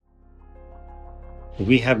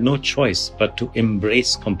We have no choice but to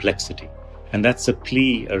embrace complexity. And that's a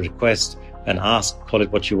plea, a request, an ask, call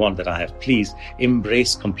it what you want that I have. Please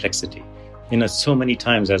embrace complexity. So many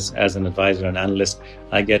times as an advisor and analyst,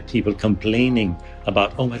 I get people complaining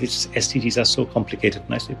about, oh, my SDGs are so complicated.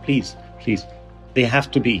 And I say, please, they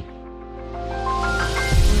have to be.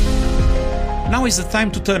 Now is the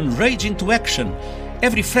time to turn rage into action.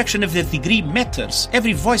 Every fraction of a degree matters.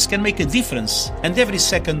 Every voice can make a difference, and every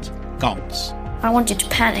second counts. I wanted to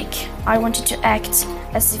panic. I wanted to act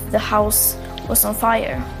as if the house was on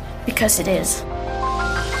fire, because it is.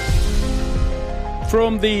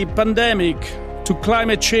 From the pandemic to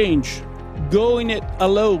climate change, going it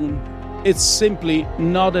alone, it's simply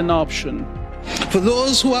not an option. For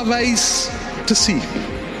those who have eyes to see,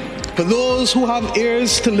 for those who have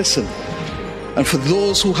ears to listen, and for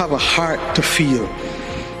those who have a heart to feel,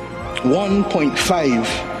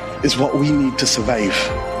 1.5 is what we need to survive.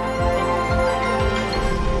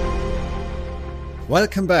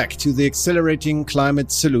 Welcome back to the Accelerating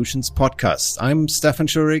Climate Solutions podcast. I'm Stefan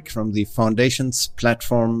Schurig from the Foundation's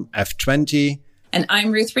platform F20. And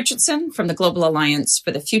I'm Ruth Richardson from the Global Alliance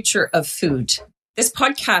for the Future of Food. This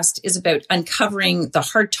podcast is about uncovering the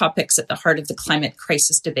hard topics at the heart of the climate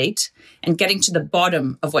crisis debate and getting to the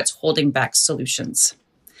bottom of what's holding back solutions.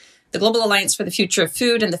 The Global Alliance for the Future of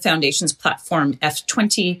Food and the Foundation's platform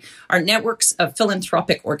F20 are networks of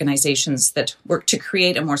philanthropic organizations that work to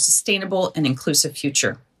create a more sustainable and inclusive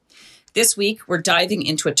future. This week, we're diving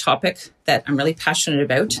into a topic that I'm really passionate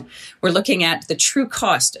about. We're looking at the true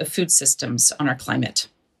cost of food systems on our climate.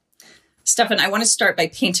 Stefan, I want to start by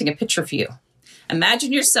painting a picture for you.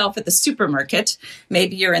 Imagine yourself at the supermarket.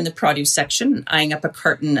 Maybe you're in the produce section, eyeing up a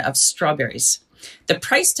carton of strawberries. The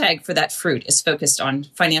price tag for that fruit is focused on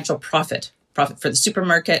financial profit for the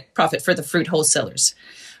supermarket, profit for the fruit wholesalers.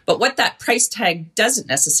 But what that price tag doesn't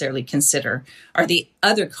necessarily consider are the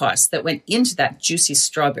other costs that went into that juicy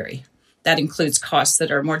strawberry. That includes costs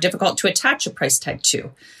that are more difficult to attach a price tag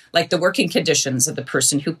to, like the working conditions of the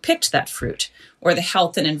person who picked that fruit, or the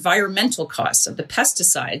health and environmental costs of the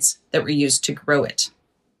pesticides that were used to grow it.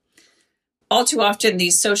 All too often,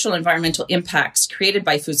 these social and environmental impacts created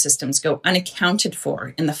by food systems go unaccounted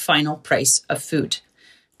for in the final price of food.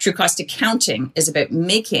 True cost accounting is about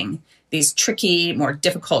making these tricky, more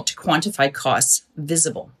difficult to quantify costs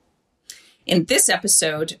visible. In this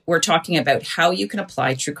episode, we're talking about how you can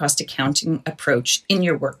apply true cost accounting approach in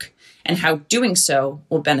your work and how doing so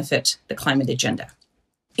will benefit the climate agenda.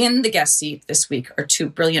 In the guest seat this week are two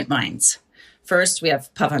brilliant minds. First, we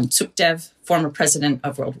have Pavan Sukhdev, former president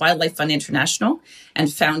of World Wildlife Fund International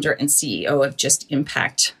and founder and CEO of Just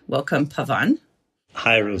Impact. Welcome, Pavan.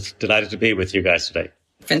 Hi, Ruth. Delighted to be with you guys today.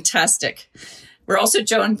 Fantastic. We're also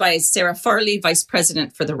joined by Sara Farley, vice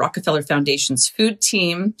president for the Rockefeller Foundation's food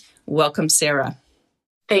team. Welcome, Sara.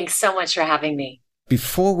 Thanks so much for having me.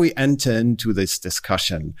 Before we enter into this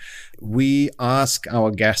discussion, we ask our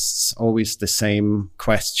guests always the same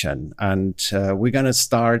question. And we're going to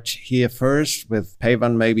start here first with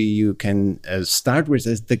Pavan. Maybe you can start with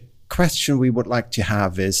this. The question we would like to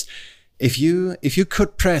have is, if you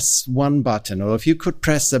could press one button, or if you could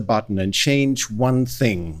press a button and change one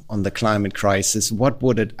thing on the climate crisis, what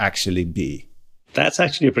would it actually be? That's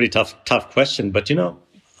actually a pretty tough question. But,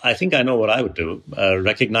 I think I know what I would do,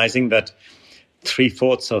 recognizing that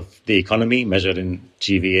 3/4 of the economy measured in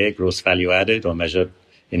GVA, gross value added, or measured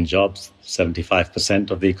in jobs, 75%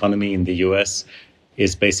 of the economy in the US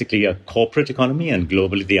is basically a corporate economy, and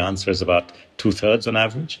globally the answer is about 2/3 on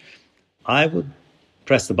average. I would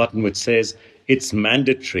press the button which says it's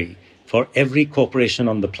mandatory for every corporation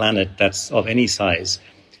on the planet that's of any size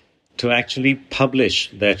to actually publish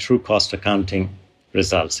their true cost accounting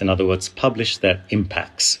results. In other words, publish their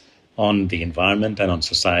impacts on the environment and on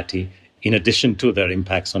society, in addition to their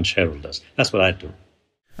impacts on shareholders. That's what I'd do.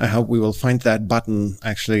 I hope we will find that button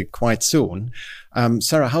actually quite soon.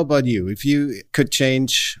 Sara, how about you? If you could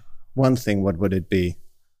change one thing, what would it be?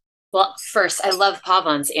 Well, first, I love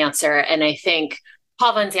Pavan's answer. And I think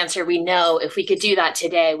Pavan's answer, we know if we could do that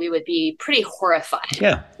today, we would be pretty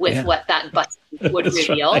horrified with what that button would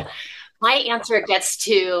reveal. Right. My answer gets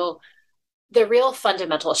to the real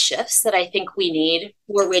fundamental shifts that I think we need,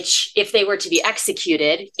 for which, if they were to be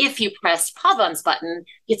executed, if you press Pavan's button,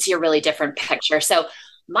 you'd see a really different picture. So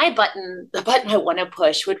my button, the button I want to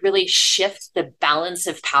push, would really shift the balance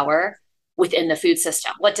of power within the food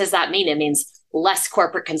system. What does that mean? It means less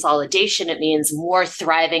corporate consolidation. It means more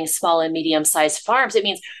thriving small and medium-sized farms. It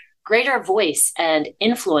means greater voice and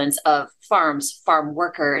influence of farms, farm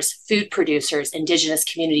workers, food producers, indigenous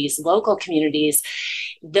communities, local communities,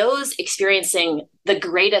 those experiencing the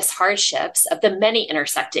greatest hardships of the many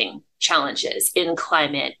intersecting challenges in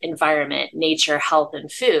climate, environment, nature, health,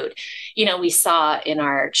 and food. We saw in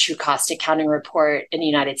our true cost accounting report in the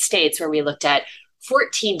United States, where we looked at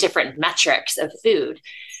 14 different metrics of food.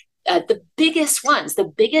 The biggest ones, the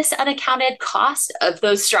biggest unaccounted cost of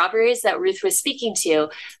those strawberries that Ruth was speaking to,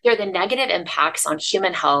 they're the negative impacts on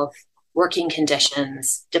human health, working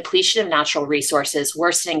conditions, depletion of natural resources,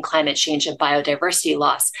 worsening climate change, and biodiversity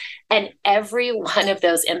loss. And every one of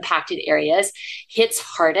those impacted areas hits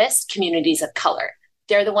hardest communities of color.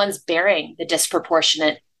 They're the ones bearing the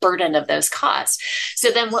disproportionate burden of those costs. So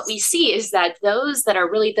then what we see is that those that are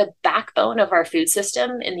really the backbone of our food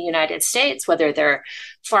system in the United States, whether they're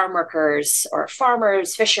farm workers or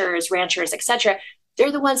farmers, fishers, ranchers, et cetera,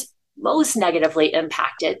 they're the ones most negatively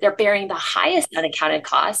impacted. They're bearing the highest unaccounted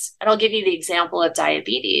costs. And I'll give you the example of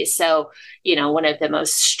diabetes. So, one of the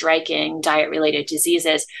most striking diet-related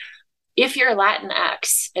diseases, if you're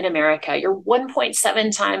Latinx in America, you're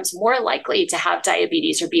 1.7 times more likely to have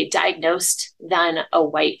diabetes or be diagnosed than a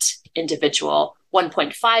white individual,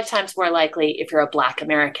 1.5 times more likely if you're a Black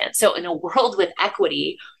American. So in a world with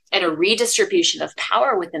equity and a redistribution of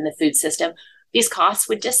power within the food system, these costs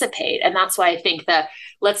would dissipate. And that's why I think that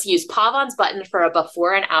let's use Pavan's button for a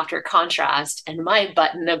before and after contrast and my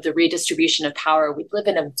button of the redistribution of power. We live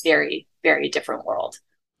in a very, very different world.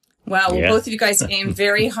 Wow, well, both of you guys aim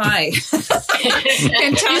very high.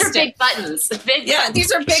 Fantastic. These are big buttons.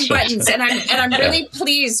 These are big buttons. And I'm really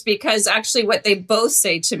pleased because actually what they both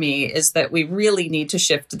say to me is that we really need to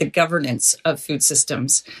shift the governance of food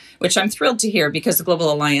systems, which I'm thrilled to hear because the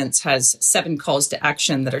Global Alliance has 7 calls to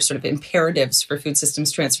action that are sort of imperatives for food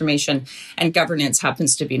systems transformation, and governance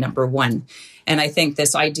happens to be number 1. And I think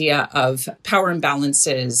this idea of power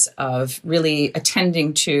imbalances, of really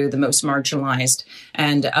attending to the most marginalized,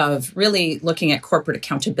 and of really looking at corporate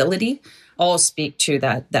accountability all speak to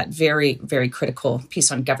that very, very critical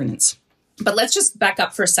piece on governance. But let's just back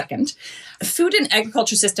up for a second. Food and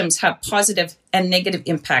agriculture systems have positive and negative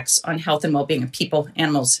impacts on health and well-being of people,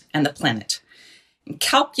 animals, and the planet.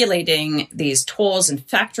 Calculating these tolls and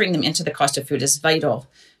factoring them into the cost of food is vital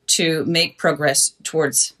to make progress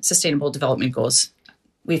towards sustainable development goals.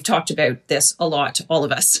 We've talked about this a lot, all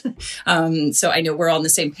of us. So I know we're all on the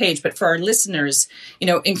same page, but for our listeners,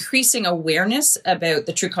 increasing awareness about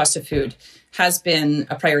the true cost of food has been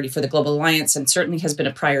a priority for the Global Alliance and certainly has been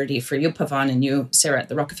a priority for you, Pavan, and you, Sara, at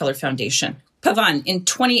the Rockefeller Foundation. Pavan, in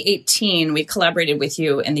 2018, we collaborated with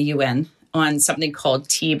you and the UN on something called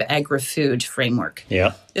TEEB Agri-Food Framework.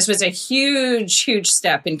 Yeah. This was a huge, huge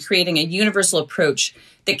step in creating a universal approach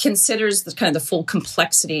that considers the full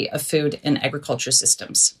complexity of food and agriculture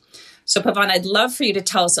systems. So Pavan, I'd love for you to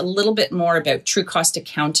tell us a little bit more about true cost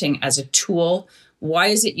accounting as a tool. Why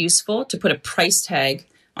is it useful to put a price tag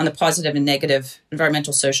on the positive and negative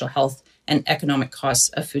environmental, social, health, and economic costs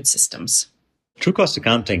of food systems? True cost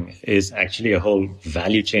accounting is actually a whole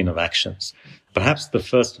value chain of actions. Perhaps the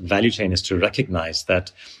first value chain is to recognize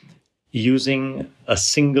that using a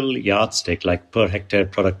single yardstick, like per hectare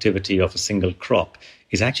productivity of a single crop,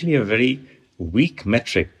 is actually a very weak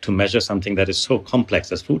metric to measure something that is so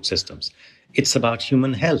complex as food systems. It's about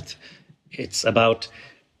human health. It's about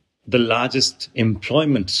the largest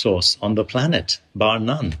employment source on the planet, bar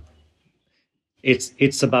none.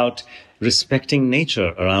 It's about respecting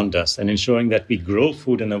nature around us and ensuring that we grow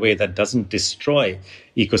food in a way that doesn't destroy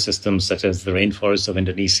ecosystems such as the rainforests of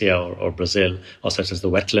Indonesia or Brazil, or such as the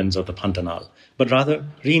wetlands of the Pantanal, but rather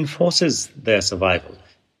reinforces their survival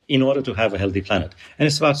in order to have a healthy planet. And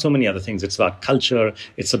it's about so many other things. It's about culture.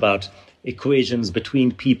 It's about equations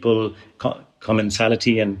between people.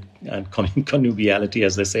 Commensality and connubiality,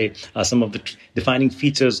 as they say, are some of the defining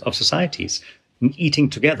features of societies. Eating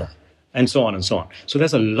together, and so on and so on. So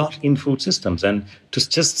there's a lot in food systems. And to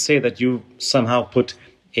just say that you somehow put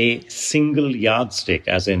a single yardstick,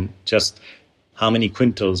 as in just how many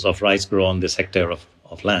quintals of rice grow on this hectare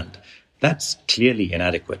of land, that's clearly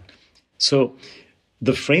inadequate. So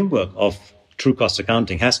the framework of true cost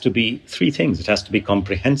accounting has to be 3 things. It has to be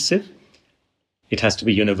comprehensive, it has to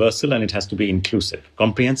be universal, and it has to be inclusive.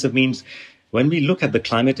 Comprehensive means when we look at the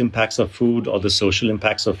climate impacts of food or the social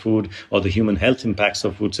impacts of food or the human health impacts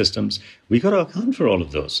of food systems, we got to account for all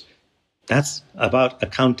of those. That's about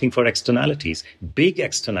accounting for externalities, big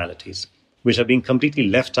externalities, which are being completely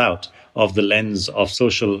left out of the lens of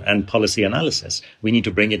social and policy analysis. We need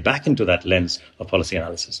to bring it back into that lens of policy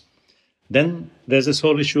analysis. Then there's this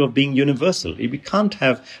whole issue of being universal. We can't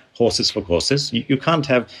have horses for courses. You can't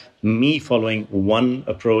have me following one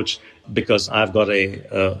approach because I've got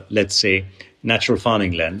a, let's say, natural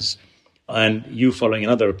farming lens. and you following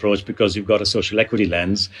another approach because you've got a social equity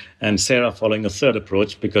lens, and Sara following a third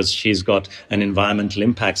approach because she's got an environmental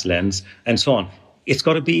impacts lens, and so on. It's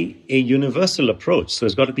got to be a universal approach. So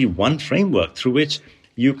it's got to be one framework through which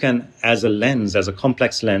you can, as a lens, as a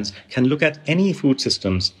complex lens, can look at any food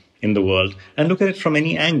systems in the world and look at it from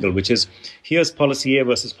any angle, which is, here's policy A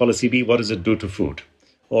versus policy B, what does it do to food?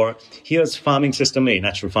 Or here's farming system A,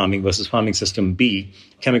 natural farming, versus farming system B,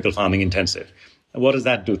 chemical farming intensive. What does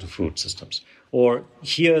that do to food systems? Or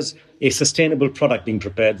here's a sustainable product being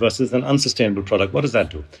prepared versus an unsustainable product. What does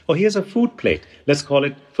that do? Or here's a food plate. Let's call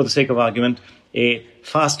it, for the sake of argument, a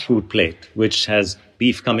fast food plate, which has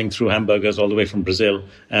beef coming through hamburgers all the way from Brazil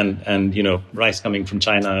and rice coming from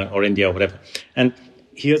China or India or whatever. And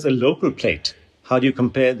here's a local plate. How do you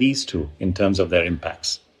compare these two in terms of their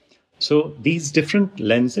impacts? So these different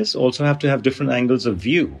lenses also have to have different angles of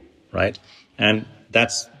view, right? And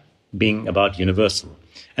that's being about universal.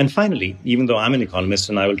 And finally, even though I'm an economist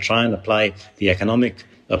and I will try and apply the economic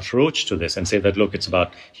approach to this and say that, look, it's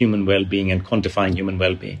about human well-being and quantifying human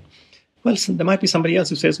well-being. Well, there might be somebody else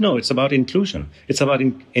who says, no, it's about inclusion. It's about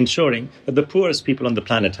ensuring that the poorest people on the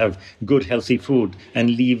planet have good, healthy food and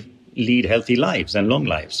lead healthy lives and long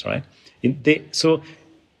lives, right?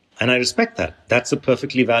 And I respect that. That's a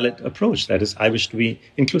perfectly valid approach. That is, I wish to be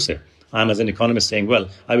inclusive. I'm, as an economist, saying, well,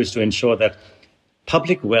 I wish to ensure that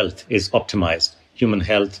public wealth is optimized. Human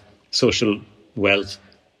health, social wealth,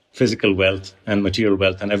 physical wealth, and material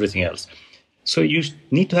wealth, and everything else. So you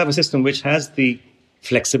need to have a system which has the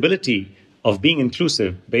flexibility of being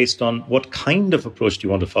inclusive based on what kind of approach do you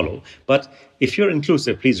want to follow. But if you're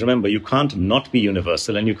inclusive, please remember, you can't not be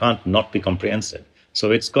universal and you can't not be comprehensive.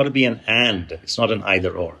 So it's got to be an and, it's not an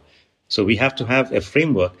either or. So we have to have a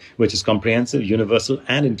framework which is comprehensive, universal,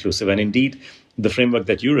 and inclusive. And indeed, the framework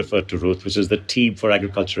that you referred to, Ruth, which is the TEEB for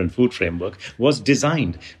Agriculture and Food framework, was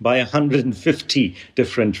designed by 150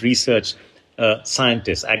 different research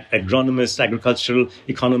scientists, agronomists, agricultural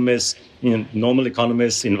economists, normal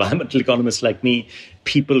economists, environmental economists like me,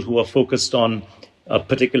 people who are focused on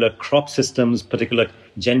particular crop systems, particular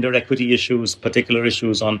gender equity issues, particular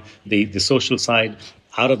issues on the social side.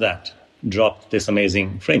 Out of that dropped this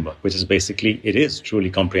amazing framework, which is basically, it is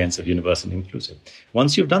truly comprehensive, universal, and inclusive.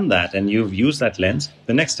 Once you've done that and you've used that lens,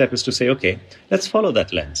 the next step is to say, okay, let's follow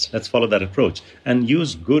that lens, let's follow that approach and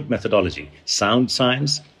use good methodology, sound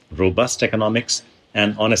science, robust economics,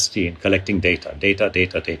 and honesty in collecting data.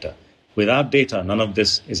 Without data, none of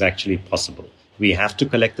this is actually possible. We have to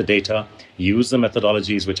collect the data, use the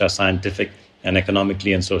methodologies which are scientific and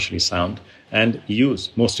economically and socially sound, and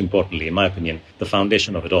use, most importantly, in my opinion, the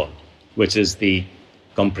foundation of it all, which is the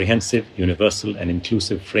comprehensive, universal, and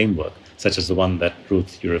inclusive framework, such as the one that,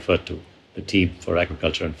 Ruth, you referred to, the TEEB for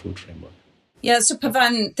Agriculture and Food framework. Yeah, so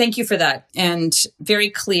Pavan, thank you for that, and very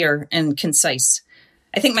clear and concise.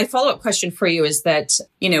 I think my follow-up question for you is that,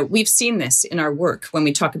 we've seen this in our work when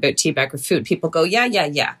we talk about TEEB agri-food. People go, yeah,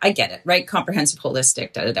 I get it, right? Comprehensive,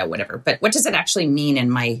 holistic, whatever. But what does it actually mean in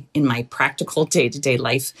my practical day-to-day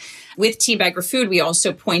life? With TEEB agri-food, we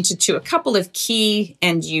also pointed to a couple of key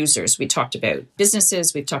end users. We talked about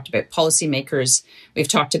businesses, we've talked about policymakers, we've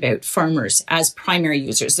talked about farmers as primary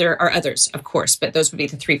users. There are others, of course, but those would be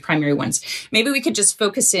the three primary ones. Maybe we could just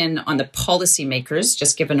focus in on the policymakers,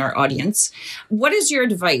 just given our audience. What is your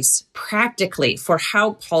advice practically for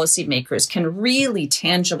how policymakers can really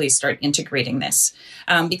tangibly start integrating this?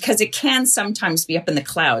 Because it can sometimes be up in the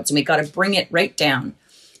clouds and we got to bring it right down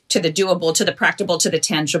to the doable, to the practical, to the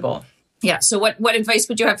tangible. Yeah. So what advice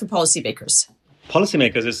would you have for policymakers?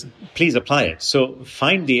 Policymakers is, please apply it. So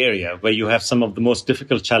find the area where you have some of the most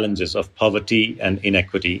difficult challenges of poverty and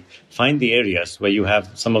inequity. Find the areas where you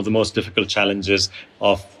have some of the most difficult challenges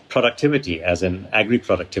of productivity, as in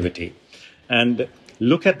agri-productivity. And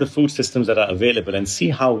look at the food systems that are available and see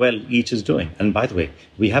how well each is doing. And by the way,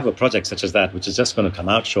 we have a project such as that, which is just going to come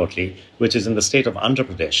out shortly, which is in the state of Andhra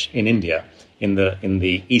Pradesh in India, in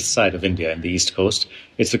the east side of India, in the east coast.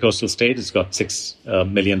 It's a coastal state. It's got 6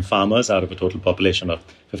 million farmers out of a total population of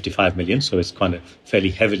 55 million. So it's kind of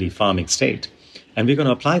fairly heavily farming state. And we're going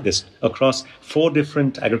to apply this across 4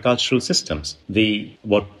 different agricultural systems.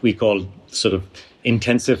 What we call sort of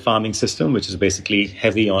intensive farming system, which is basically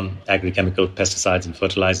heavy on agrochemical pesticides and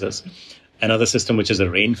fertilizers. Another system, which is a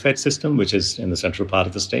rain-fed system, which is in the central part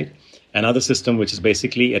of the state. Another system, which is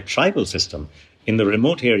basically a tribal system in the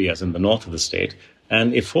remote areas in the north of the state.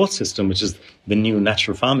 And a 4th system, which is the new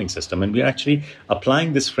natural farming system. And we're actually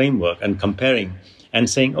applying this framework and comparing and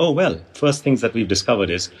saying, oh, well, first things that we've discovered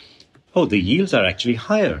is, the yields are actually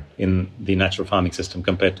higher in the natural farming system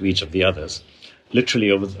compared to each of the others.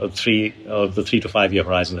 literally over the 3 to 5 year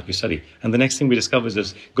horizon that we study. And the next thing we discover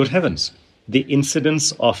is, good heavens, the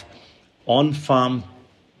incidence of on-farm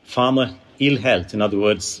farmer ill health, in other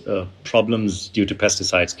words, problems due to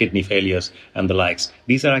pesticides, kidney failures, and the likes,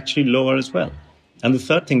 these are actually lower as well. And the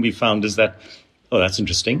third thing we found is that, that's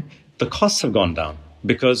interesting, the costs have gone down,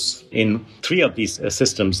 because in 3 of these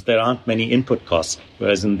systems, there aren't many input costs,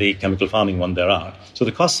 whereas in the chemical farming one, there are. So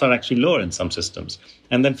the costs are actually lower in some systems.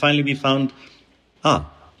 And then finally, we found,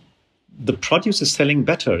 the produce is selling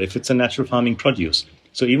better if it's a natural farming produce.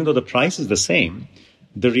 So even though the price is the same,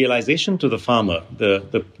 the realization to the farmer,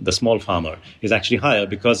 the small farmer, is actually higher,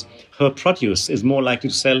 because her produce is more likely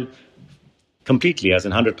to sell completely, as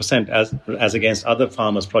in 100%, as against other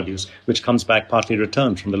farmers' produce, which comes back partly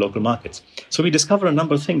returned from the local markets. So we discover a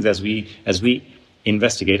number of things as we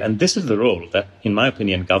investigate. And this is the role that, in my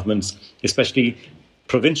opinion, governments, especially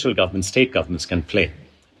provincial governments, state governments, can play.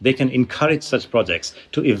 They can encourage such projects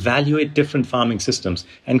to evaluate different farming systems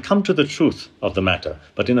and come to the truth of the matter,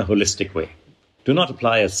 but in a holistic way. Do not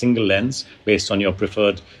apply a single lens based on your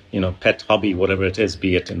preferred, pet hobby, whatever it is,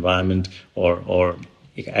 be it environment or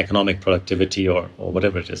economic productivity or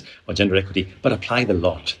whatever it is, or gender equity, but apply the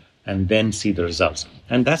lot and then see the results.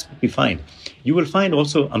 And that's what we find. You will find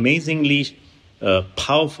also amazingly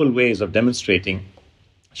powerful ways of demonstrating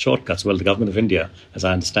shortcuts. Well, the government of India, as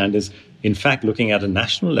I understand, is in fact looking at a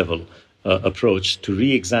national level approach to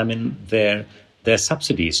re-examine their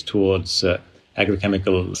subsidies towards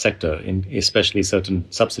agrochemical sector, especially certain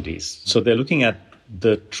subsidies. So they're looking at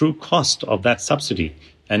the true cost of that subsidy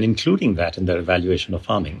and including that in their evaluation of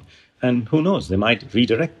farming. And who knows, they might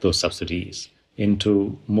redirect those subsidies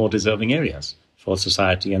into more deserving areas for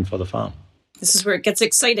society and for the farm. This is where it gets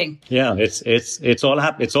exciting. Yeah, it's all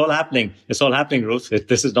happening. It's all happening, Ruth.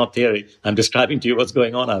 This is not theory. I'm describing to you what's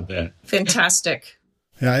going on out there. Fantastic.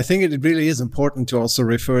 Yeah, I think it really is important to also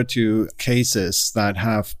refer to cases that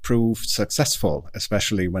have proved successful,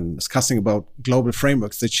 especially when discussing about global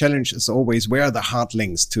frameworks. The challenge is always, where are the hard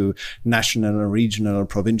links to national, regional,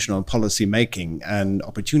 provincial policy making and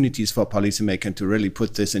opportunities for policymakers to really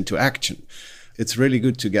put this into action. It's really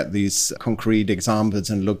good to get these concrete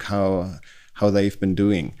examples and look how they've been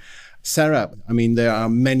doing. Sara, there are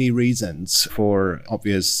many reasons for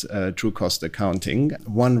obvious true cost accounting.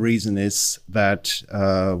 One reason is that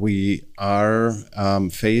we are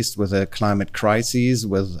faced with a climate crisis,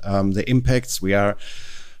 with the impacts. We are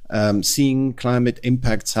seeing climate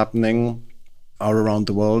impacts happening all around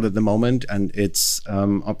the world at the moment, and it's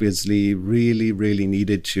obviously really, really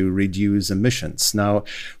needed to reduce emissions. Now,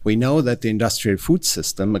 we know that the industrial food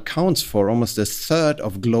system accounts for almost a third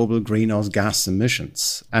of global greenhouse gas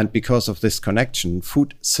emissions. And because of this connection,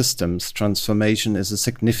 food systems transformation is a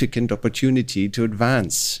significant opportunity to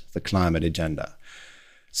advance the climate agenda.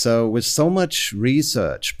 So with so much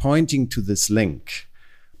research pointing to this link,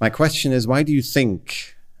 my question is, why do you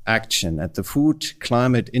think action at the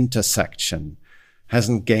food-climate intersection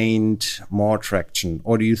hasn't gained more traction?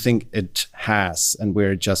 Or do you think it has, and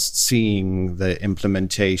we're just seeing the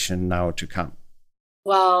implementation now to come?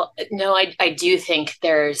 Well, no, I do think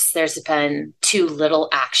there's been too little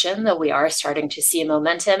action, though we are starting to see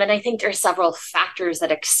momentum. And I think there are several factors that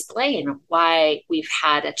explain why we've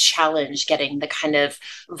had a challenge getting the kind of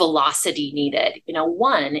velocity needed.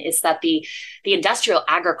 One is that the industrial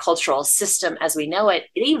agricultural system as we know it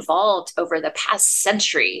evolved over the past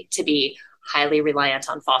century to be highly reliant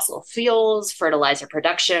on fossil fuels, fertilizer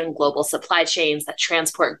production, global supply chains that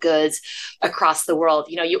transport goods across the world.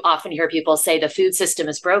 You often hear people say the food system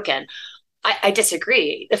is broken. I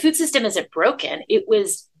disagree. The food system isn't broken. It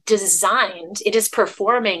was designed, it is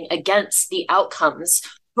performing against the outcomes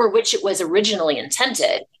for which it was originally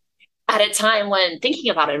intended at a time when thinking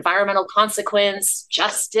about environmental consequence,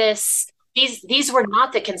 justice, these were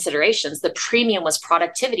not the considerations. The premium was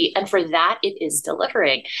productivity. And for that, it is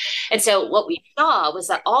delivering. And so what we saw was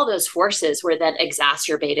that all those forces were then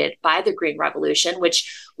exacerbated by the Green Revolution, which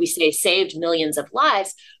we say saved millions of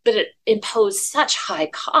lives, but it imposed such high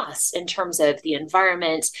costs in terms of the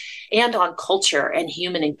environment and on culture and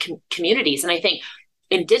human and communities. And I think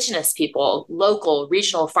indigenous people, local,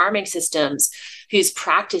 regional farming systems whose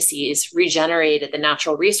practices regenerated the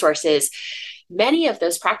natural resources, many of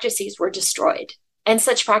those practices were destroyed. And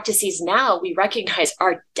such practices now we recognize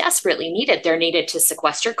are desperately needed. They're needed to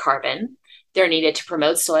sequester carbon. They're needed to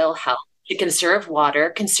promote soil health, to conserve water,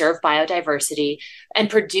 conserve biodiversity, and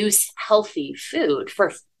produce healthy food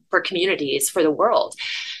for communities, for the world.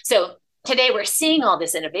 So Today, we're seeing all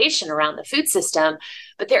this innovation around the food system,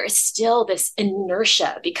 but there is still this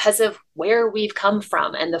inertia because of where we've come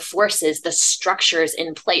from and the forces, the structures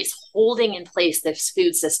in place, holding in place this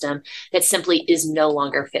food system that simply is no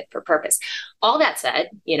longer fit for purpose. All that said,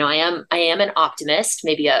 I am an optimist,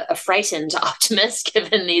 maybe a frightened optimist,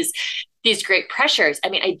 given these great pressures.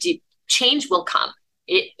 Change will come,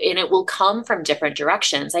 and it will come from different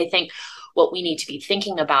directions. I think what we need to be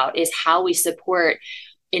thinking about is how we support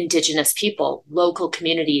Indigenous people, local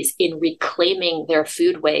communities in reclaiming their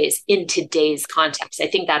foodways in today's context. I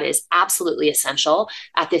think that is absolutely essential.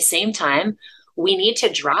 At the same time, we need to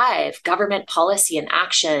drive government policy and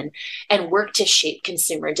action and work to shape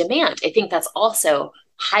consumer demand. I think that's also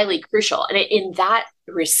highly crucial. And in that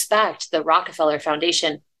respect, the Rockefeller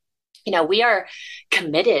Foundation, we are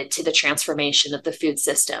committed to the transformation of the food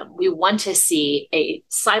system. We want to see a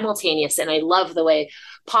simultaneous, and I love the way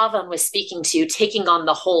Pavan was speaking to taking on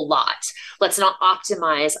the whole lot. Let's not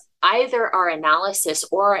optimize either our analysis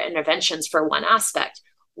or our interventions for one aspect.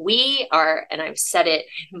 We are, and I've said it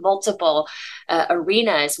in multiple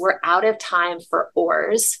arenas, we're out of time for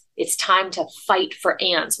ors. It's time to fight for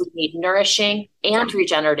ands. We need nourishing and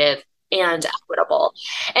regenerative and equitable.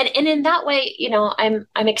 And in that way,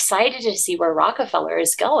 I'm excited to see where Rockefeller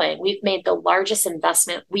is going. We've made the largest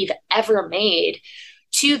investment we've ever made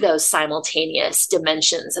to those simultaneous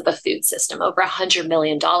dimensions of a food system, over $100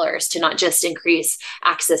 million, to not just increase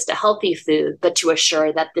access to healthy food, but to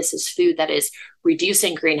assure that this is food that is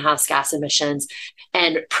reducing greenhouse gas emissions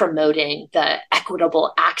and promoting the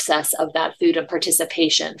equitable access of that food and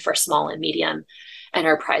participation for small and medium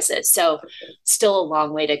enterprises. So still a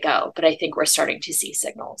long way to go, but I think we're starting to see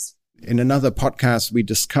signals. In another podcast, we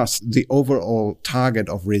discussed the overall target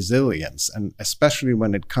of resilience, and especially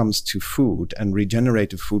when it comes to food and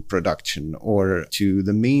regenerative food production, or to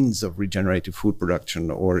the means of regenerative food production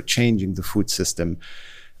or changing the food system.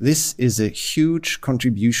 This is a huge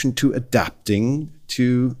contribution to adapting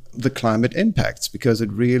to the climate impacts, because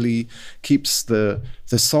it really keeps the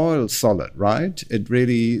soil solid, right? It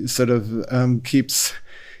really sort of keeps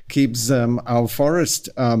our forest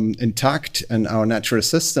intact and our natural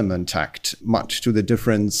system intact, much to the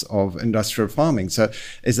difference of industrial farming. So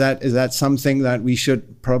is that something that we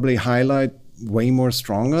should probably highlight way more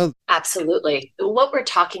stronger? Absolutely. What we're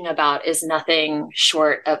talking about is nothing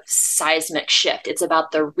short of seismic shift. It's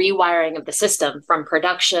about the rewiring of the system from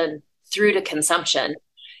production through to consumption.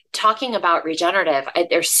 Talking about regenerative,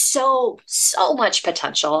 there's so much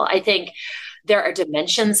potential. I think there are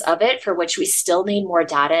dimensions of it for which we still need more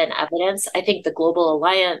data and evidence. I think the Global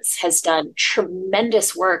Alliance has done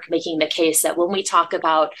tremendous work making the case that when we talk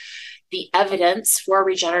about the evidence for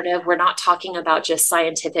regenerative, we're not talking about just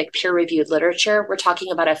scientific peer-reviewed literature. We're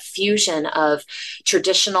talking about a fusion of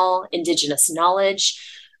traditional Indigenous knowledge,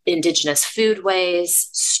 Indigenous foodways,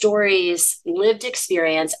 stories, lived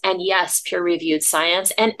experience, and yes, peer-reviewed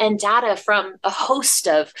science and data from a host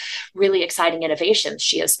of really exciting innovations,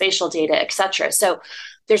 geospatial data, et cetera. So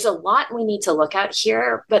there's a lot we need to look at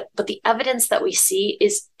here, but the evidence that we see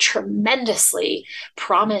is tremendously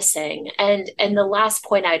promising. And the last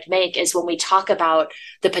point I'd make is when we talk about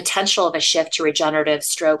the potential of a shift to regenerative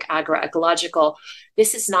stroke agroecological,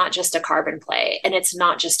 this is not just a carbon play, and it's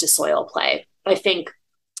not just a soil play. I think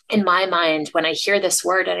in my mind, when I hear this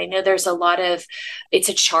word, and I know there's it's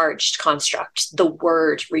a charged construct, the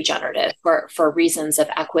word regenerative for reasons of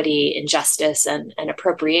equity, injustice, and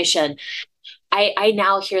appropriation. I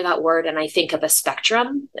now hear that word and I think of a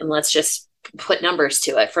spectrum, and let's just put numbers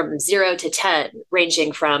to it, from 0 to 10,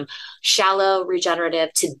 ranging from shallow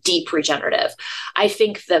regenerative to deep regenerative. I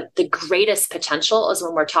think that the greatest potential is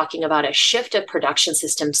when we're talking about a shift of production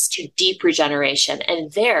systems to deep regeneration.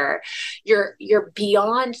 And there, you're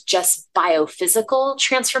beyond just biophysical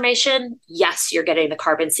transformation. Yes, you're getting the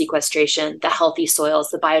carbon sequestration, the healthy soils,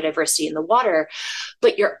 the biodiversity in the water,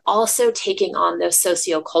 but you're also taking on those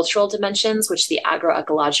sociocultural dimensions, which the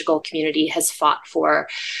agroecological community has fought for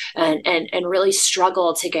and really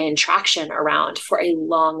struggled to gain traction around for a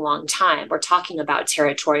long, long time. We're talking about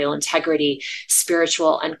territorial integrity,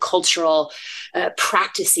 spiritual and cultural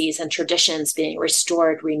practices and traditions being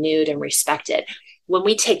restored, renewed, and respected. When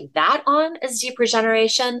we take that on as deep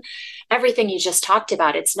regeneration, everything you just talked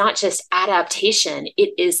about, it's not just adaptation.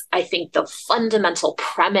 It is, I think, the fundamental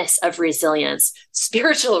premise of resilience,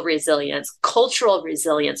 spiritual resilience, cultural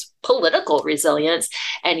resilience, political resilience,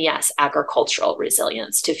 and yes, agricultural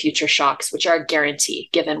resilience to future shocks, which are a guarantee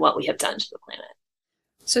given what we have done to the planet.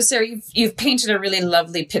 So, Sarah, you've painted a really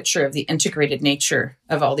lovely picture of the integrated nature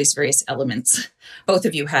of all these various elements. Both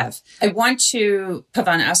of you have. I want to,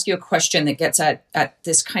 Pavan, ask you a question that gets at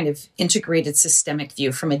this kind of integrated systemic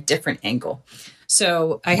view from a different angle.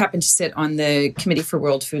 So I happen to sit on the Committee for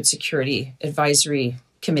World Food Security Advisory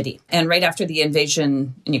Committee. And right after the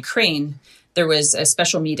invasion in Ukraine, there was a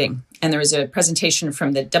special meeting and there was a presentation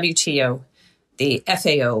from the WTO, the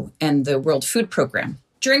FAO, and the World Food Program.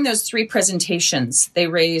 During those three presentations, they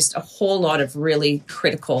raised a whole lot of really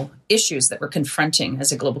critical issues that we're confronting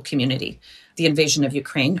as a global community. The invasion of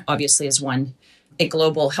Ukraine, obviously, is one. A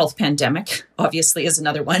global health pandemic, obviously, is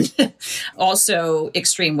another one. Also,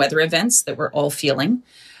 extreme weather events that we're all feeling,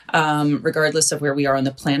 regardless of where we are on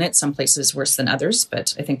the planet. Some places worse than others,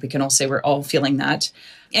 but I think we can all say we're all feeling that.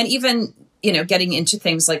 And even, getting into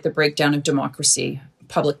things like the breakdown of democracy,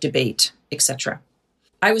 public debate, etc.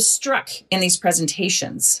 I was struck in these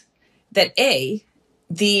presentations that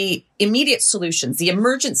the immediate solutions, the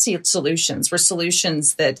emergency solutions were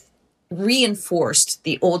solutions that reinforced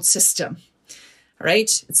the old system,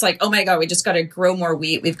 right? It's like, oh my God, we just got to grow more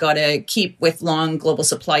wheat. We've got to keep with long global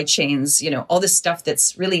supply chains, all this stuff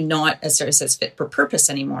that's really not, as Sarah says, fit for purpose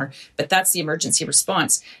anymore. But that's the emergency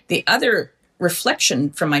response. The other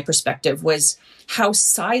reflection from my perspective was how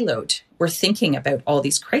siloed we're thinking about all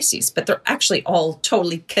these crises, but they're actually all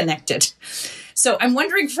totally connected. So I'm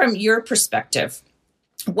wondering from your perspective,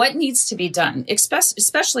 what needs to be done,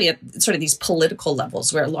 especially at sort of these political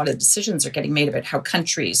levels where a lot of decisions are getting made about how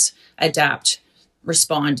countries adapt,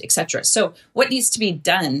 respond, etc. So what needs to be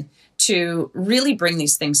done to really bring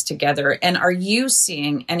these things together? And are you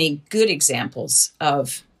seeing any good examples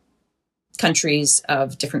of countries,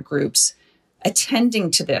 of different groups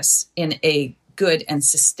attending to this in a good and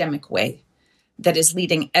systemic way that is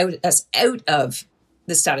leading us out of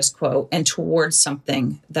the status quo and towards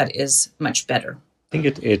something that is much better? I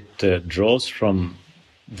think it draws from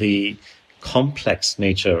the complex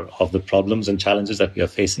nature of the problems and challenges that we are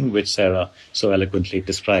facing, which Sarah so eloquently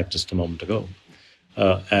described just a moment ago.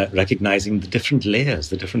 Recognizing the different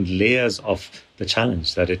layers of the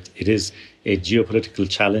challenge, that it is a geopolitical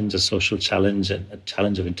challenge, a social challenge, a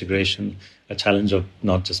challenge of integration, a challenge of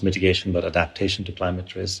not just mitigation, but adaptation to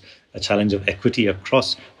climate risk, a challenge of equity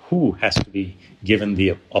across who has to be given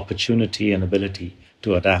the opportunity and ability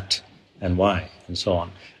to adapt and why, and so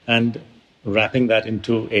on. And wrapping that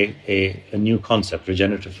into a new concept,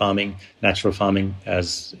 regenerative farming, natural farming,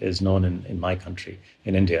 as is known in my country,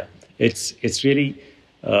 in India. It's really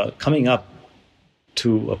coming up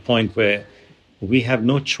to a point where we have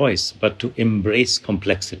no choice but to embrace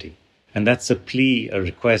complexity. And that's a plea, a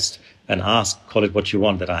request, an ask, call it what you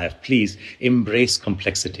want that I have. Please embrace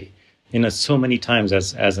complexity. So many times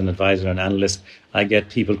as an advisor and analyst, I get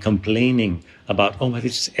people complaining about,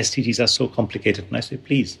 these SDGs are so complicated. And I say,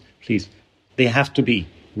 please, they have to be.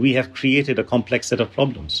 We have created a complex set of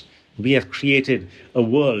problems. We have created a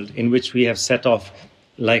world in which we have set off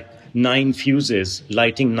like 9 fuses,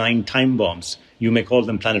 lighting 9 time bombs. You may call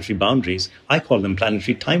them planetary boundaries. I call them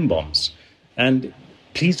planetary time bombs. And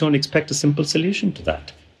please don't expect a simple solution to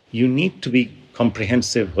that. You need to be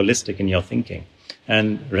comprehensive, holistic in your thinking,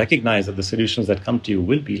 and recognize that the solutions that come to you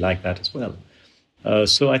will be like that as well.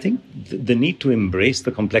 So I think the need to embrace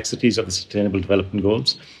the complexities of the Sustainable Development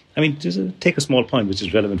Goals. Just take a small point which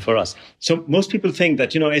is relevant for us. So most people think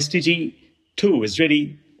that, SDG 2 is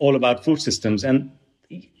really all about food systems, and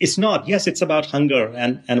it's not. Yes, it's about hunger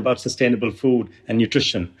and about sustainable food and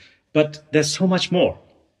nutrition, but there's so much more.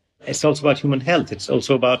 It's also about human health. It's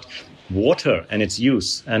also about water and its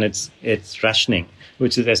use and its rationing,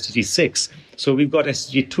 which is SDG 6. So we've got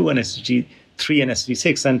SDG 2 and SDG 3 and SDG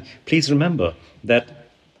 6. And please remember that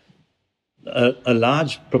a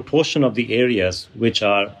large proportion of the areas which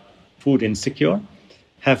are food insecure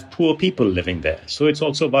have poor people living there. So it's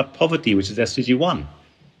also about poverty, which is SDG 1.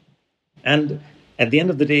 And at the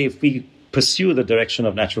end of the day, if we pursue the direction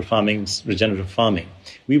of natural farming, regenerative farming,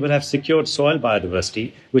 we will have secured soil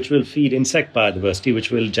biodiversity, which will feed insect biodiversity,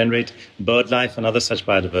 which will generate bird life and other such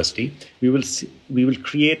biodiversity. We will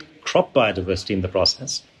create crop biodiversity in the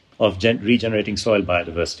process of regenerating soil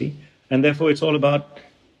biodiversity. And therefore, it's all about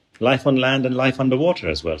life on land and life underwater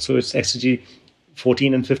as well. So it's SDG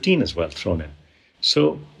 14 and 15 as well thrown in.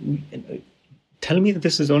 So tell me that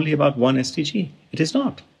this is only about one SDG. It is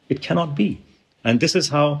not. It cannot be. And this is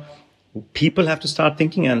how people have to start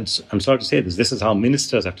thinking. And I'm sorry to say this is how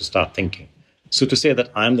ministers have to start thinking. So to say that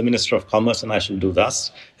I'm the Minister of Commerce and I shall do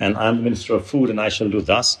thus, and I'm the Minister of Food and I shall do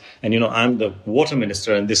thus, and, I'm the Water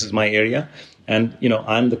Minister and this is my area, and,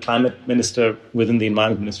 I'm the Climate Minister within the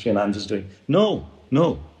Environment Ministry and I'm just doing... No.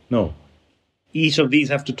 each of these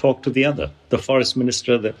have to talk to the other. The forest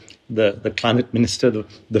minister, the climate minister,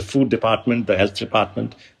 the food department, the health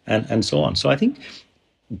department, and so on. So I think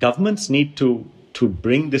governments need to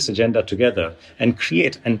bring this agenda together and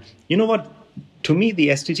create. And you know what? To me, the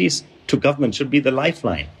SDGs to government should be the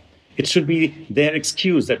lifeline. It should be their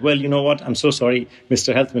excuse that, well, you know what, I'm so sorry,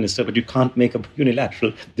 Mr. Health Minister, but you can't make a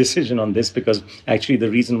unilateral decision on this because actually the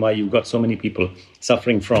reason why you've got so many people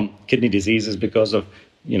suffering from kidney disease is because of,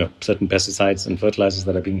 certain pesticides and fertilizers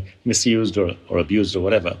that are being misused or abused or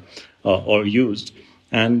whatever, or used.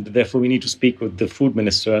 And therefore, we need to speak with the food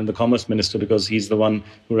minister and the commerce minister because he's the one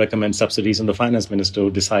who recommends subsidies and the finance minister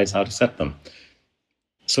who decides how to set them.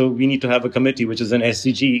 So we need to have a committee, which is an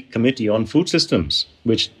SDG committee on food systems,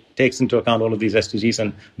 which takes into account all of these SDGs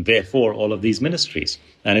and therefore all of these ministries.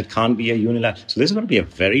 And it can't be a unilateral. So this is going to be a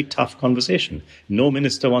very tough conversation. No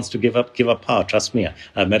minister wants to give up power. Trust me,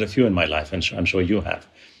 I've met a few in my life, and I'm sure you have.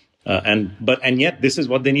 And yet this is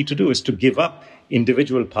what they need to do, is to give up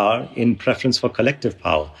individual power in preference for collective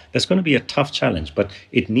power. That's going to be a tough challenge, but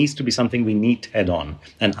it needs to be something we need head on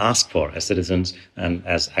and ask for as citizens and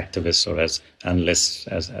as activists or as analysts,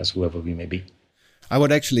 as whoever we may be. I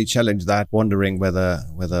would actually challenge that, wondering whether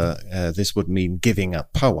this would mean giving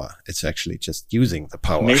up power. It's actually just using the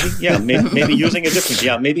power. Maybe using it differently.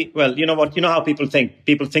 Yeah, maybe. Well, you know what? You know how people think.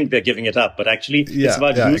 People think they're giving it up, but actually, it's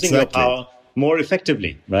about using your power more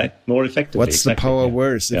effectively, right? More effectively. What's the power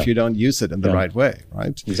worth if you don't use it in the right way,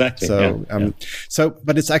 right? Exactly.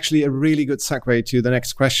 But it's actually a really good segue to the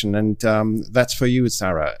next question, and that's for you,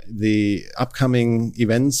 Sara. The upcoming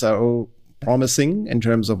events are all promising in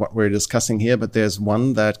terms of what we're discussing here, but there's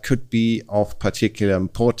one that could be of particular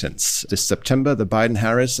importance. This September, the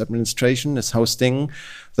Biden-Harris administration is hosting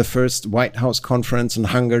the first White House conference on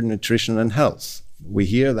hunger, nutrition, and health. We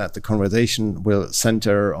hear that the conversation will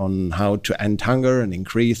center on how to end hunger and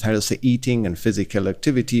increase healthy eating and physical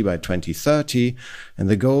activity by 2030. And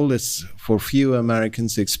the goal is for fewer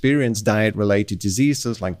Americans to experience diet-related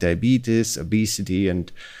diseases like diabetes, obesity,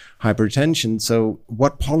 and hypertension. So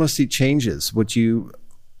what policy changes would you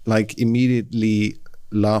immediately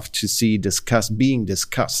love to see being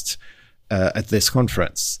discussed at this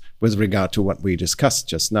conference with regard to what we discussed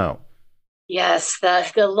just now? Yes,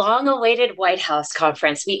 the long-awaited White House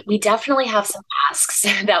conference. We definitely have some asks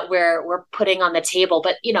that we're putting on the table.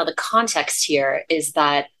 But, the context here is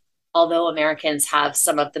that although Americans have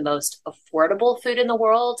some of the most affordable food in the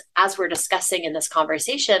world, as we're discussing in this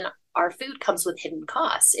conversation, our food comes with hidden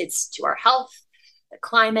costs. It's to our health, the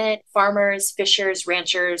climate, farmers, fishers,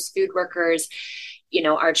 ranchers, food workers.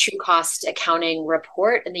 Our true cost accounting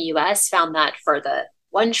report in the U.S. found that for the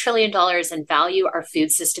 $1 trillion in value, our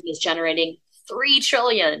food system is generating $3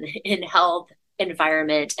 trillion in health,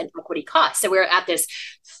 environment, and equity costs. So we're at this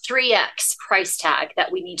 3x price tag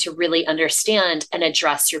that we need to really understand and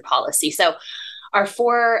address through policy. So our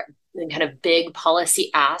four kind of big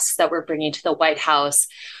policy asks that we're bringing to the White House,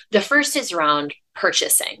 the first is around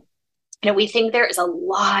purchasing. We think there is a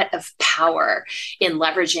lot of power in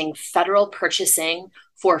leveraging federal purchasing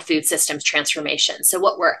for food systems transformation. So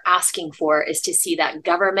what we're asking for is to see that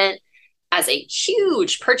government as a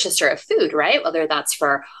huge purchaser of food, right? Whether that's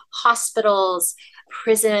for hospitals,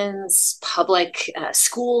 prisons, public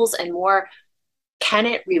schools, and more. Can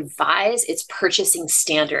it revise its purchasing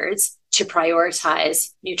standards to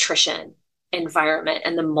prioritize nutrition, environment,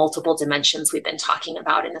 and the multiple dimensions we've been talking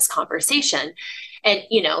about in this conversation? And,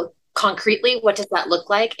 concretely, what does that look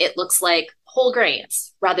like? It looks like whole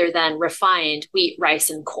grains rather than refined wheat, rice,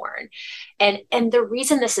 and corn. And the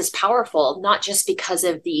reason this is powerful, not just because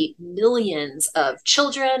of the millions of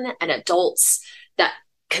children and adults that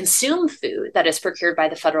consume food that is procured by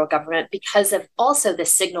the federal government, because of also the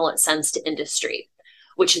signal it sends to industry,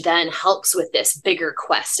 which then helps with this bigger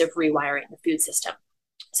quest of rewiring the food system.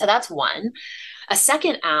 So that's one. A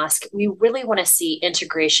second ask, we really want to see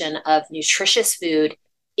integration of nutritious food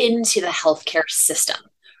into the healthcare system,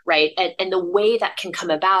 right? And the way that can come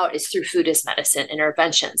about is through food as medicine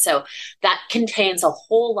intervention. So that contains a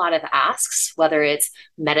whole lot of asks, whether it's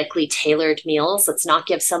medically tailored meals. Let's not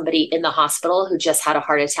give somebody in the hospital who just had a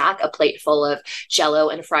heart attack a plate full of Jell-O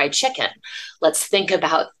and fried chicken. Let's think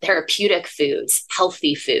about therapeutic foods,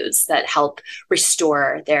 healthy foods that help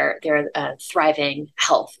restore their thriving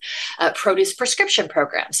health. Produce prescription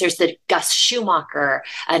programs. There's the Gus Schumacher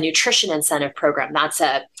nutrition incentive program. That's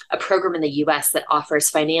a program in the U.S. that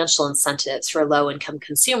offers financial incentives for low-income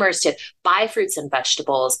consumers to buy fruits and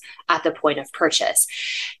vegetables at the point of purchase.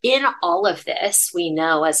 In all of this, we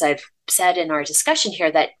know, as I've said in our discussion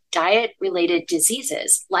here, that diet-related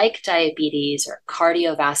diseases like diabetes or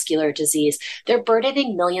cardiovascular disease, they're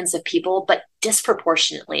burdening millions of people, but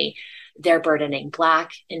disproportionately, they're burdening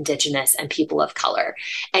Black, Indigenous, and people of color.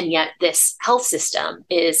 And yet this health system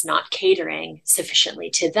is not catering sufficiently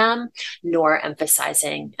to them, nor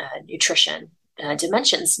emphasizing nutrition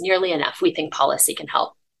dimensions nearly enough. We think policy can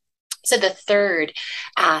help. So the third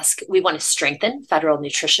ask, we want to strengthen federal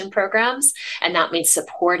nutrition programs, and that means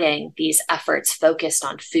supporting these efforts focused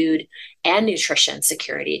on food and nutrition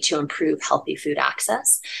security to improve healthy food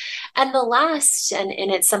access. And the last, and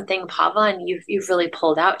it's something, Pavan, you've really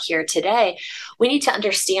pulled out here today, we need to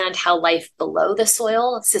understand how life below the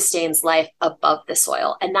soil sustains life above the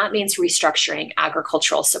soil. And that means restructuring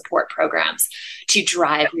agricultural support programs to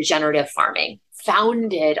drive regenerative farming,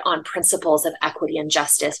 founded on principles of equity and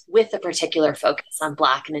justice, with a particular focus on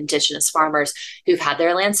Black and Indigenous farmers who've had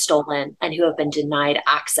their land stolen and who have been denied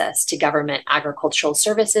access to government agricultural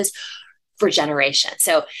services for generations.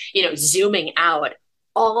 So, zooming out,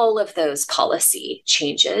 all of those policy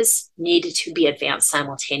changes need to be advanced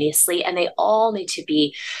simultaneously, and they all need to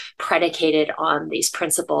be predicated on these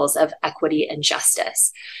principles of equity and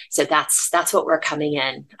justice. So that's what we're coming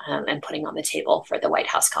in and putting on the table for the White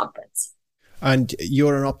House conference. And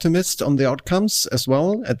you're an optimist on the outcomes as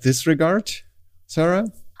well at this regard, Sara?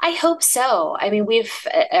 I hope so. I mean,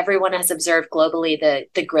 everyone has observed globally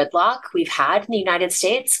the gridlock we've had in the United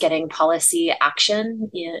States getting policy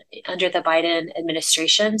action under the Biden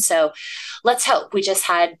administration. So let's hope. We just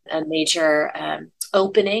had a major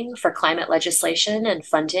opening for climate legislation and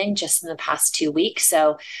funding just in the past 2 weeks.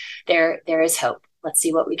 So there is hope. Let's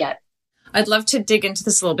see what we get. I'd love to dig into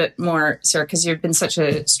this a little bit more, Sara, because you've been such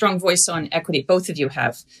a strong voice on equity. Both of you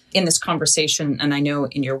have in this conversation, and I know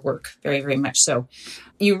in your work very, very much so.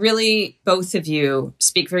 You really, both of you,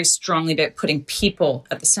 speak very strongly about putting people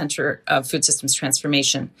at the center of food systems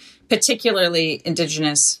transformation, particularly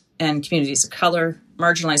Indigenous and communities of color,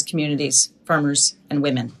 marginalized communities, farmers, and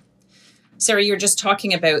women. Sara, you're just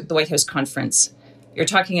talking about the White House conference. You're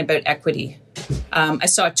talking about equity. I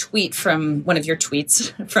saw a tweet from one of your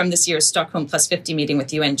tweets from this year's Stockholm Plus 50 meeting with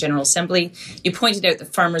the UN General Assembly. You pointed out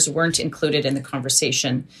that farmers weren't included in the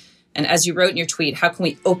conversation. And as you wrote in your tweet, how can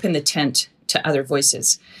we open the tent to other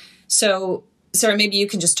voices? So, Sara, maybe you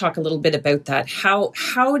can just talk a little bit about that. How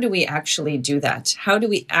do we actually do that? How do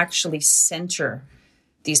we actually center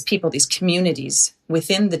these people, these communities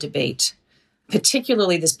within the debate,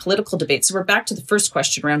 particularly this political debate? So we're back to the first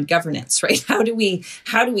question around governance, right? How do we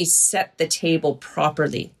set the table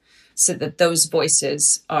properly so that those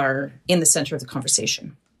voices are in the center of the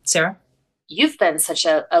conversation? Sara? You've been such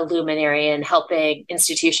a luminary in helping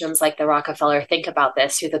institutions like the Rockefeller think about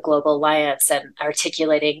this through the Global Alliance and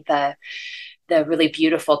articulating the really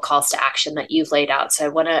beautiful calls to action that you've laid out. So I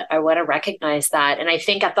want to recognize that. And I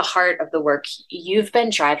think at the heart of the work you've been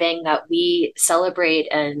driving that we celebrate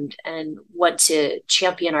and want to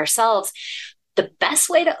champion ourselves, the best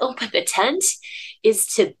way to open the tent is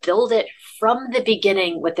to build it from the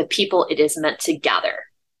beginning with the people it is meant to gather.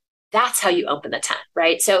 That's how you open the tent,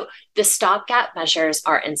 right? So the stopgap measures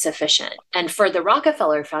are insufficient. And for the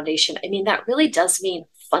Rockefeller Foundation, I mean, that really does mean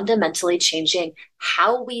fundamentally changing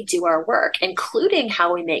how we do our work, including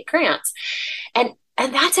how we make grants. And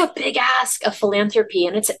that's a big ask of philanthropy,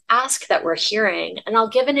 and it's an ask that we're hearing. And I'll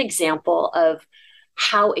give an example of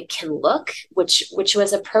how it can look, which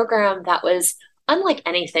was a program that was unlike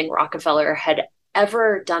anything Rockefeller had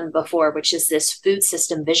ever done before, which is this Food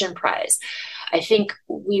System Vision Prize. I think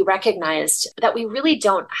we recognized that we really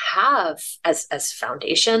don't have, as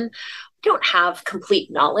foundation, we don't have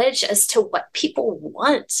complete knowledge as to what people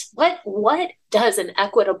want. What does an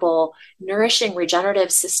equitable, nourishing,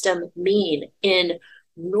 regenerative system mean in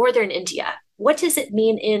northern India? What does it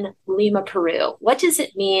mean in Lima, Peru? What does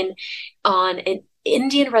it mean on an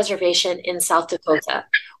Indian reservation in South Dakota?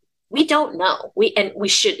 We don't know. We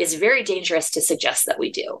should. It's very dangerous to suggest that we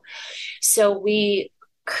do. So we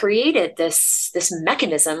created this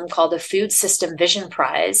mechanism called the Food System Vision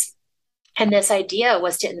Prize. And this idea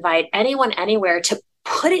was to invite anyone, anywhere to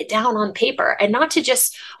put it down on paper and not to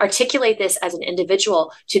just articulate this as an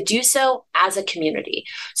individual, to do so as a community.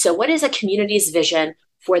 So what is a community's vision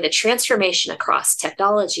for the transformation across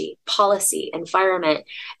technology, policy, environment,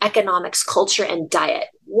 economics, culture, and diet?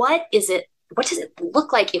 What does it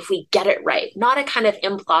look like if we get it right? Not a kind of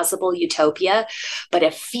implausible utopia, but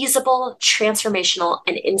a feasible, transformational,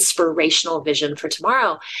 and inspirational vision for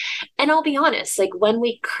tomorrow. And I'll be honest, like when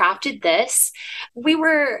we crafted this, we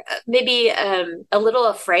were maybe a little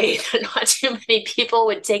afraid that not too many people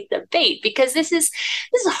would take the bait, because this is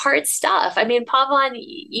hard stuff. I mean, Pavan,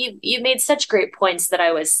 you made such great points that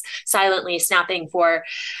I was silently snapping for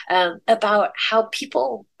about how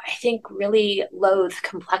people I think, really loathe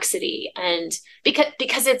complexity, and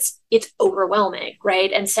because it's overwhelming,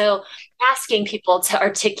 right? And so asking people to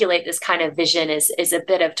articulate this kind of vision is a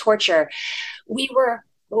bit of torture. We were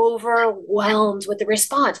overwhelmed with the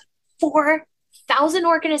response. 4,000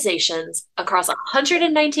 organizations across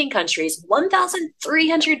 119 countries,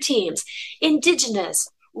 1,300 teams, indigenous,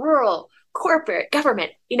 rural, corporate,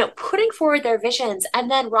 government, putting forward their visions, and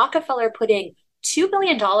then Rockefeller putting $2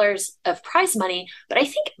 billion of prize money, but I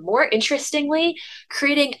think more interestingly,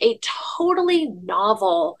 creating a totally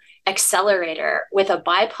novel accelerator with a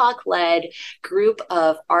BIPOC-led group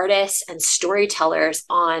of artists and storytellers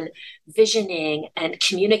on visioning and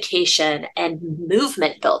communication and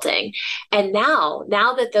movement building. And now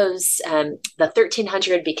that those, the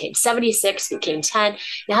 1,300 became 76, became 10,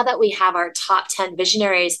 now that we have our top 10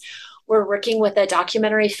 visionaries, we're working with a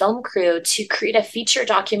documentary film crew to create a feature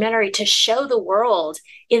documentary to show the world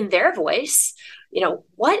in their voice,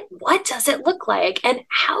 what does it look like, and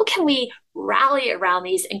how can we rally around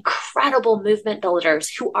these incredible movement builders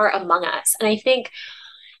who are among us. And I think,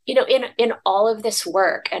 in all of this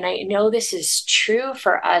work, and I know this is true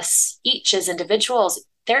for us each as individuals,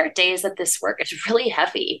 there are days that this work is really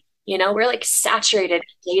heavy. We're like saturated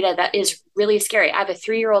data that is really scary. I have a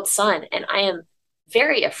 3-year-old son, and I am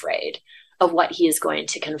very afraid of what he is going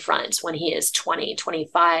to confront when he is 20,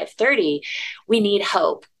 25, 30. We need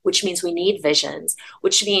hope, which means we need visions,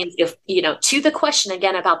 which means if, to the question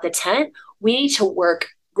again about the tent, we need to work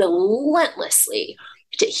relentlessly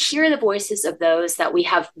to hear the voices of those that we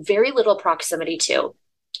have very little proximity to.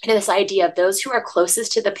 And this idea of those who are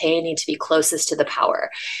closest to the pain need to be closest to the power.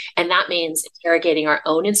 And that means interrogating our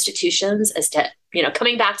own institutions as to,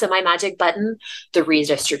 coming back to my magic button, the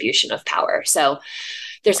redistribution of power. So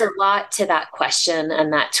there's a lot to that question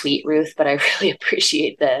and that tweet, Ruth, but I really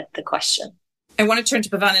appreciate the question. I want to turn to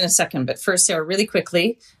Pavan in a second, but first, Sarah, really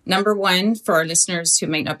quickly, number one, for our listeners who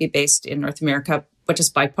might not be based in North America, what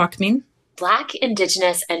does BIPOC mean? Black,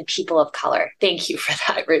 Indigenous, and people of color. Thank you for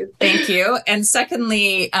that, Ruth. Thank you. And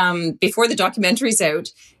secondly, before the documentary's out,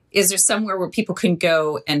 is there somewhere where people can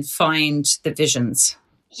go and find the visions?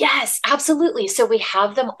 Yes, absolutely. So we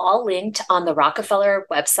have them all linked on the Rockefeller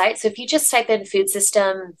website. So if you just type in Food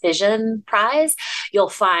System Vision Prize, you'll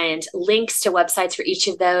find links to websites for each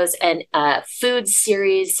of those, and a food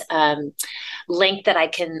series link that I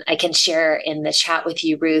can share in the chat with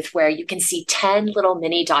you, Ruth, where you can see 10 little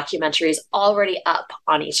mini documentaries already up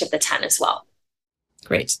on each of the 10 as well.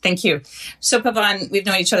 Great. Thank you. So, Pavan, we've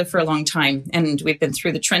known each other for a long time, and we've been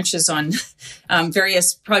through the trenches on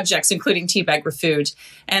various projects, including Teabag for Food.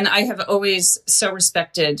 And I have always so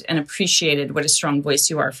respected and appreciated what a strong voice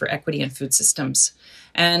you are for equity in food systems.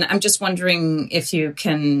 And I'm just wondering if you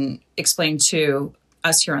can explain to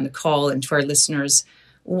us here on the call and to our listeners,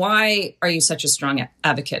 why are you such a strong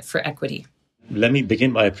advocate for equity? Let me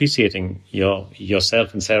begin by appreciating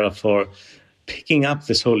yourself and Sarah for picking up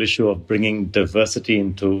this whole issue of bringing diversity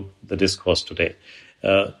into the discourse today.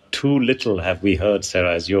 Too little have we heard,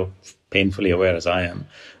 Sarah, as you're painfully aware as I am,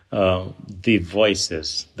 the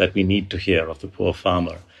voices that we need to hear of the poor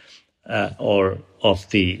farmer or of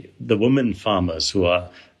the women farmers who are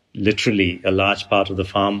literally a large part of the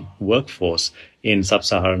farm workforce in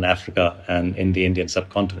sub-Saharan Africa and in the Indian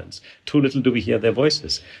subcontinents. Too little do we hear their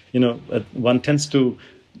voices.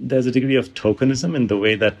 There's a degree of tokenism in the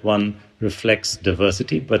way that one reflects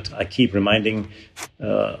diversity, but I keep reminding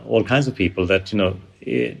all kinds of people that,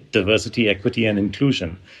 diversity, equity, and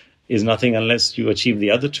inclusion is nothing unless you achieve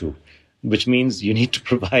the other two, which means you need to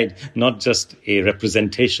provide not just a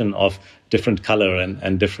representation of different color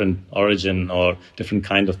and different origin or different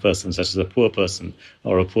kind of person, such as a poor person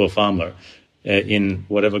or a poor farmer, in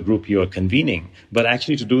whatever group you are convening, but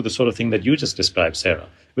actually to do the sort of thing that you just described, Sarah,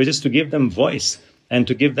 which is to give them voice and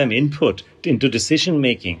to give them input into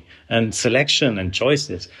decision-making and selection and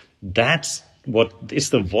choices. That's what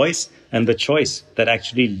is the voice and the choice that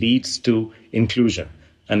actually leads to inclusion.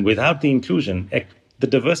 And without the inclusion, the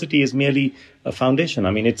diversity is merely a foundation.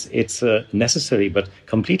 I mean, it's a necessary but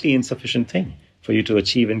completely insufficient thing for you to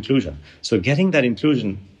achieve inclusion. So getting that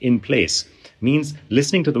inclusion in place means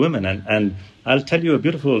listening to the women. And I'll tell you a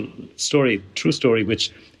beautiful story, true story,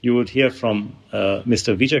 which you would hear from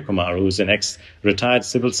Mr. Vijay Kumar, who's an ex-retired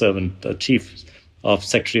civil servant, chief of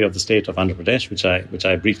Secretary of the State of Andhra Pradesh, which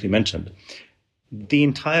I briefly mentioned. The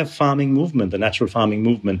entire farming movement, the natural farming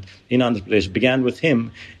movement in Andhra Pradesh, began with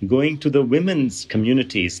him going to the women's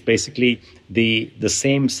communities, basically the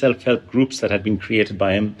same self-help groups that had been created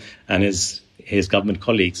by him and his government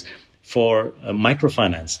colleagues for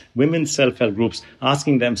microfinance, women's self-help groups,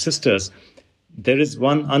 asking them, sisters, there is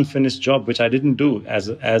one unfinished job which I didn't do as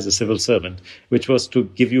a civil servant, which was to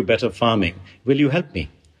give you better farming. Will you help me?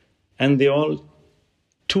 And they all,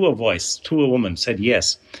 to a voice, to a woman, said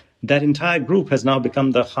yes. That entire group has now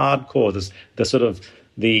become the hardcore, the sort of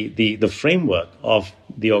the framework of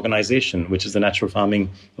the organization, which is the Natural Farming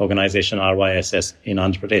Organization, RYSS, in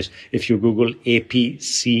Andhra Pradesh. If you Google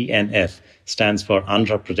APCNF, stands for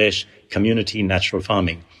Andhra Pradesh Community Natural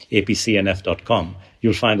Farming, apcnf.com,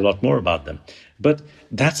 you'll find a lot more about them. But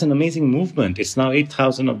that's an amazing movement. It's now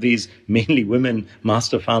 8,000 of these mainly women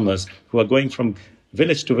master farmers who are going from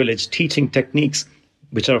village to village teaching techniques,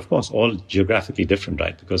 which are, of course, all geographically different,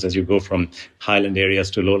 right? Because as you go from highland areas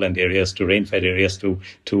to lowland areas to rain-fed areas to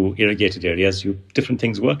irrigated areas, different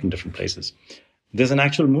things work in different places. There's an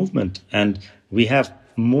actual movement, and we have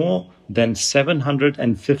more than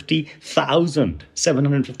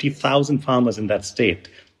 750,000 farmers in that state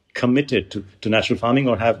committed to natural farming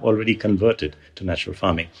or have already converted to natural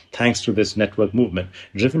farming, thanks to this network movement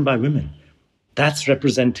driven by women. That's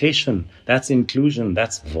representation, that's inclusion,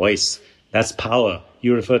 that's voice, that's power.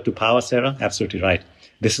 You referred to power, Sara? Absolutely right.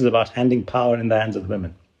 This is about handing power in the hands of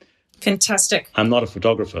women. Fantastic. I'm not a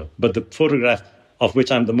photographer, but the photograph of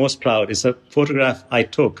which I'm the most proud is a photograph I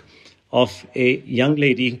took of a young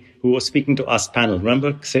lady who was speaking to us panel.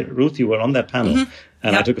 Remember, Ruth, you were on that panel. Mm-hmm.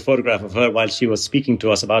 And I took a photograph of her while she was speaking to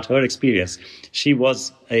us about her experience. She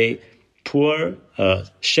was a poor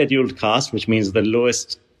scheduled caste, which means the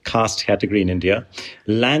lowest caste category in India,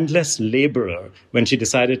 landless laborer when she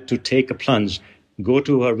decided to take a plunge, go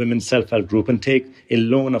to her women's self-help group and take a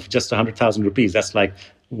loan of just 100,000 rupees. That's like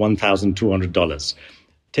 $1,200.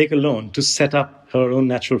 Take a loan to set up her own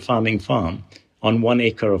natural farming farm on 1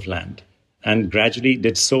 acre of land, and gradually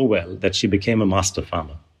did so well that she became a master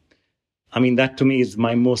farmer. I mean, that to me is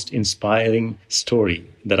my most inspiring story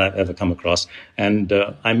that I've ever come across. And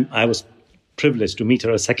I was privileged to meet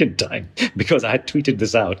her a second time because I had tweeted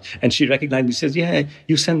this out. And she recognized me, says, yeah,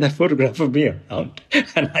 you sent that photograph of me around.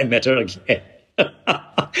 And I met her again.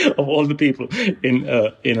 Of all the people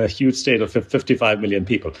in a huge state of 55 million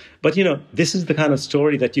people. But, this is the kind of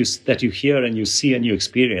story that you hear and you see and you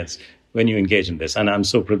experience when you engage in this. And I'm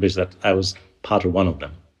so privileged that I was part of one of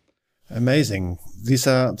them. Amazing. These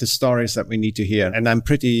are the stories that we need to hear. And I'm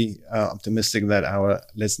pretty optimistic that our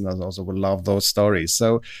listeners also will love those stories.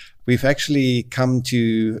 So we've actually come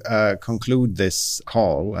to conclude this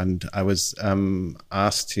call, and I was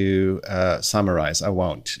asked to summarize. I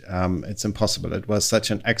won't. It's impossible. It was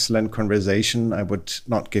such an excellent conversation. I would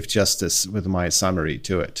not give justice with my summary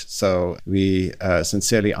to it. So we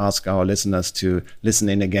sincerely ask our listeners to listen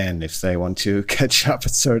in again if they want to catch up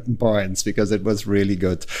at certain points, because it was really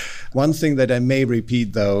good. One thing that I may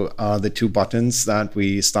repeat, though, are the 2 buttons that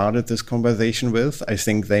we started this conversation with. I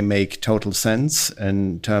think they make total sense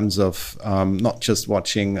in terms of not just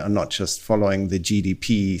watching and not just following the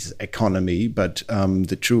GDP economy, but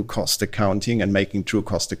the true cost accounting and making true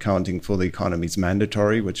cost accounting for the economies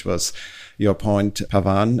mandatory, which was your point,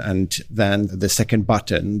 Pavan. And then the second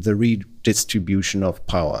button, the redistribution of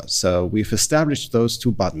power. So we've established those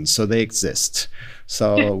 2 buttons, so they exist.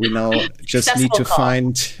 So we now just need to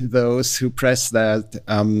find those who press that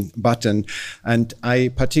button. And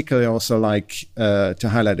I particularly also like to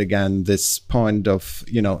highlight again this point of,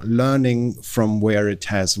 learning from where it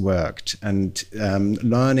has worked and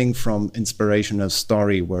learning from inspirational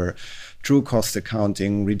story where true cost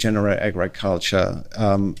accounting, regenerative agriculture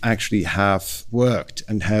actually have worked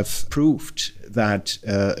and have proved that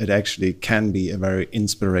it actually can be a very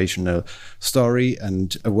inspirational story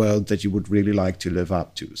and a world that you would really like to live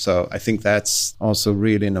up to. So I think that's also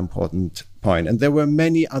really an important point. And there were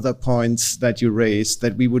many other points that you raised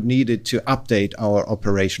that we would need to update our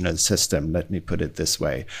operational system, let me put it this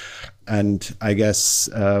way. And I guess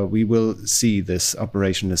we will see this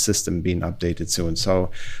operational system being updated soon. So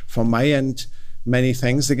from my end, many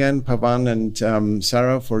thanks again, Pavan and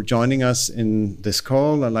Sara, for joining us in this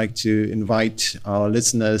call. I'd like to invite our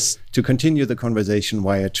listeners to continue the conversation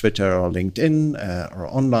via Twitter or LinkedIn or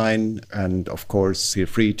online. And of course, feel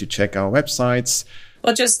free to check our websites.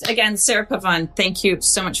 Well, just again, Sara, Pavan, thank you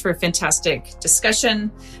so much for a fantastic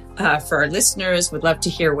discussion. For our listeners, would love to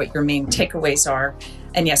hear what your main takeaways are.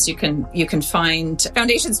 And yes, you can find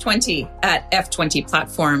Foundations 20 at F20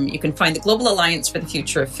 platform. You can find the Global Alliance for the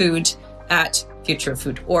Future of Food at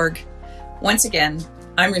futureoffood.org. Once again,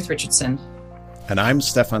 I'm Ruth Richardson. And I'm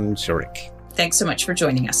Stefan Schurig. Thanks so much for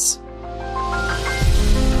joining us.